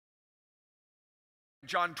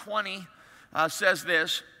John 20 says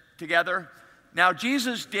this together. Now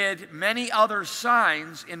Jesus did many other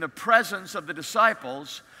signs in the presence of the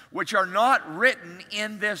disciples, which are not written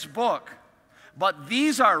in this book. But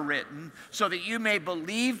these are written so that you may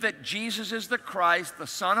believe that Jesus is the Christ, the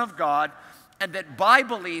Son of God, and that by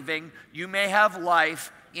believing you may have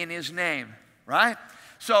life in his name. Right?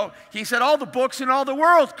 So he said all the books in all the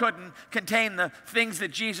world couldn't contain the things that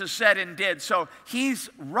Jesus said and did. So he's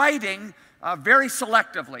writing very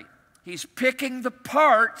selectively. He's picking the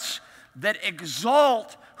parts that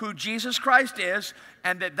exalt who Jesus Christ is,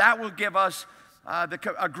 and that will give us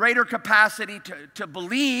a greater capacity to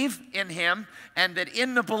believe in him, and that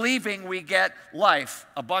in the believing we get life,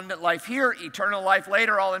 abundant life here, eternal life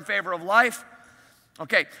later, all in favor of life.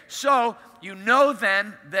 Okay, so you know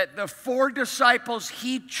then that the 4 disciples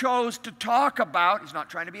he chose to talk about, he's not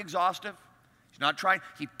trying to be exhaustive,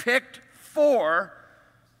 he picked 4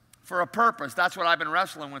 for a purpose. That's what I've been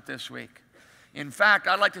wrestling with this week. In fact,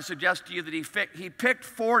 I'd like to suggest to you that he picked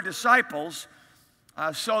 4 disciples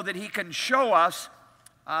so that he can show us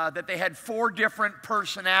that they had 4 different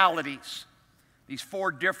personalities. These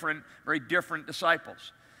 4 different, very different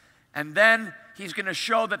disciples. And then he's going to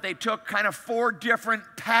show that they took kind of 4 different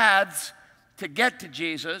paths to get to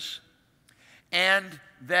Jesus, and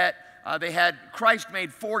that Christ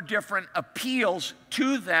made 4 different appeals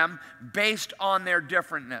to them based on their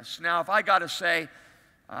differentness. Now, if I got to say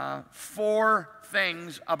 4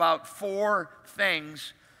 things about 4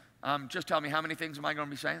 things, just tell me, how many things am I going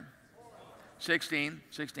to be saying? 16.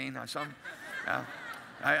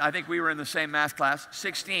 I think we were in the same math class.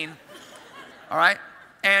 16. All right?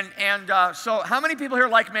 So how many people here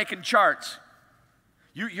like making charts?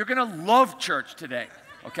 You're going to love church today,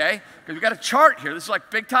 okay? Because we've got a chart here. This is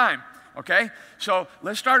like big time, okay? So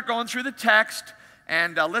let's start going through the text,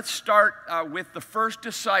 and let's start with the first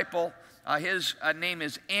disciple. His name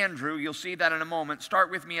is Andrew. You'll see that in a moment.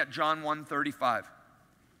 Start with me at John 1:35.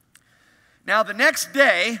 Now the next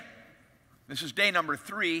day, this is day number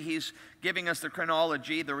 3. He's giving us the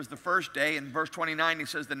chronology. There was the first day. In verse 29, he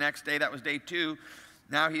says the next day. That was day 2.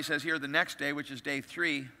 Now he says here the next day, which is day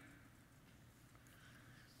 3.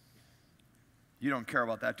 You don't care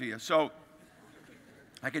about that, do you? So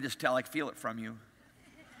I could just tell, I feel it from you.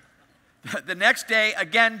 The next day,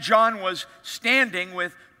 again, John was standing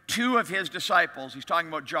with 2 of his disciples. He's talking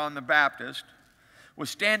about John the Baptist. Was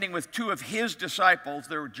standing with 2 of his disciples.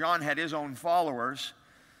 John had his own followers.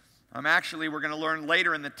 Actually, we're going to learn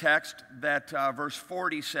later in the text that verse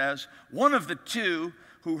 40 says, one of the 2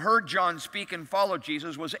 who heard John speak and followed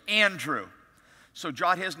Jesus was Andrew. So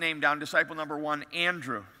jot his name down, disciple number 1,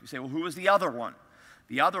 Andrew. You say, well, who was the other one?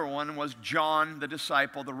 The other one was John, the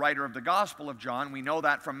disciple, the writer of the Gospel of John. We know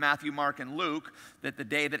that from Matthew, Mark, and Luke, that the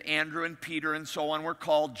day that Andrew and Peter and so on were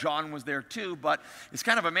called, John was there too. But it's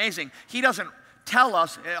kind of amazing. He doesn't tell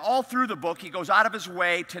us, all through the book, he goes out of his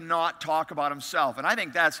way to not talk about himself. And I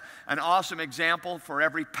think that's an awesome example for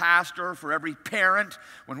every pastor, for every parent.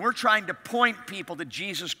 When we're trying to point people to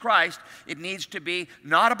Jesus Christ, it needs to be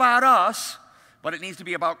not about us, but it needs to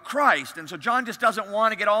be about Christ. And so John just doesn't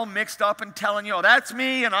want to get all mixed up and telling you, oh, that's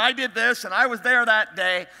me, and I did this, and I was there that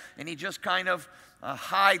day. And he just kind of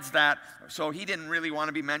hides that. So he didn't really want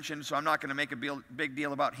to be mentioned, so I'm not going to make a big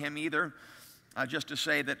deal about him either. Just to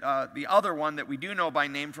say that the other one that we do know by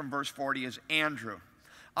name from verse 40 is Andrew.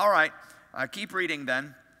 All right, keep reading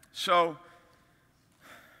then. So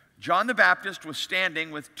John the Baptist was standing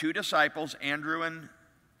with 2 disciples, Andrew and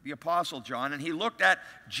the apostle John, and he looked at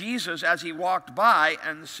Jesus as he walked by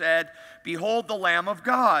and said, behold the Lamb of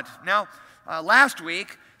God. Now, last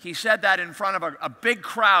week, he said that in front of a big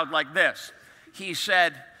crowd like this. He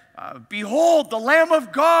said, behold the Lamb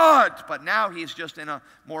of God. But now he's just in a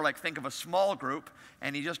more like, think of a small group,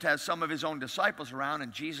 and he just has some of his own disciples around,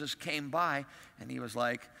 and Jesus came by, and he was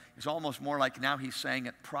like, it's almost more like now he's saying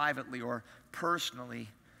it privately or personally,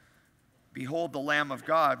 behold the Lamb of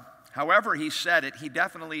God. However he said it, he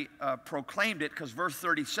definitely proclaimed it, because verse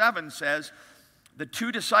 37 says, the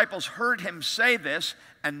 2 disciples heard him say this,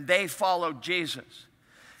 and they followed Jesus.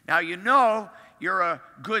 Now you know you're a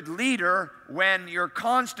good leader when you're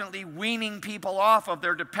constantly weaning people off of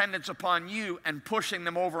their dependence upon you and pushing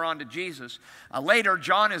them over onto Jesus. Later,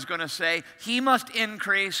 John is going to say, he must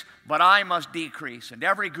increase, but I must decrease. And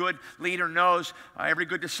every good leader knows, every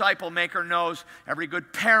good disciple maker knows, every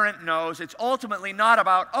good parent knows, it's ultimately not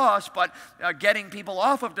about us, but getting people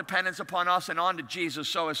off of dependence upon us and onto Jesus.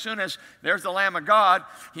 So as soon as there's the Lamb of God,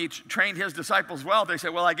 he trained his disciples well. They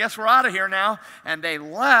said, well, I guess we're out of here now. And they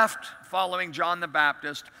left following John the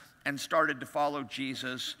Baptist and started to follow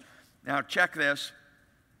Jesus. Now check this.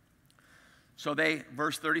 So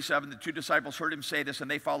verse 37, the two disciples heard him say this,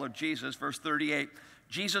 and they followed Jesus. Verse 38,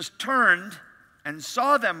 Jesus turned and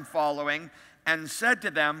saw them following and said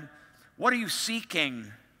to them, "What are you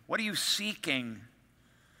seeking? What are you seeking?"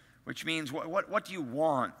 Which means, what do you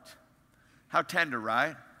want? How tender,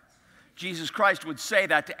 right? Jesus Christ would say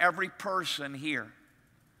that to every person here.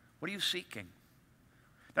 What are you seeking?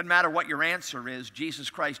 Doesn't matter what your answer is,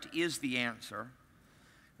 Jesus Christ is the answer.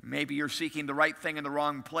 Maybe you're seeking the right thing in the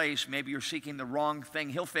wrong place. Maybe you're seeking the wrong thing.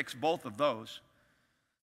 He'll fix both of those.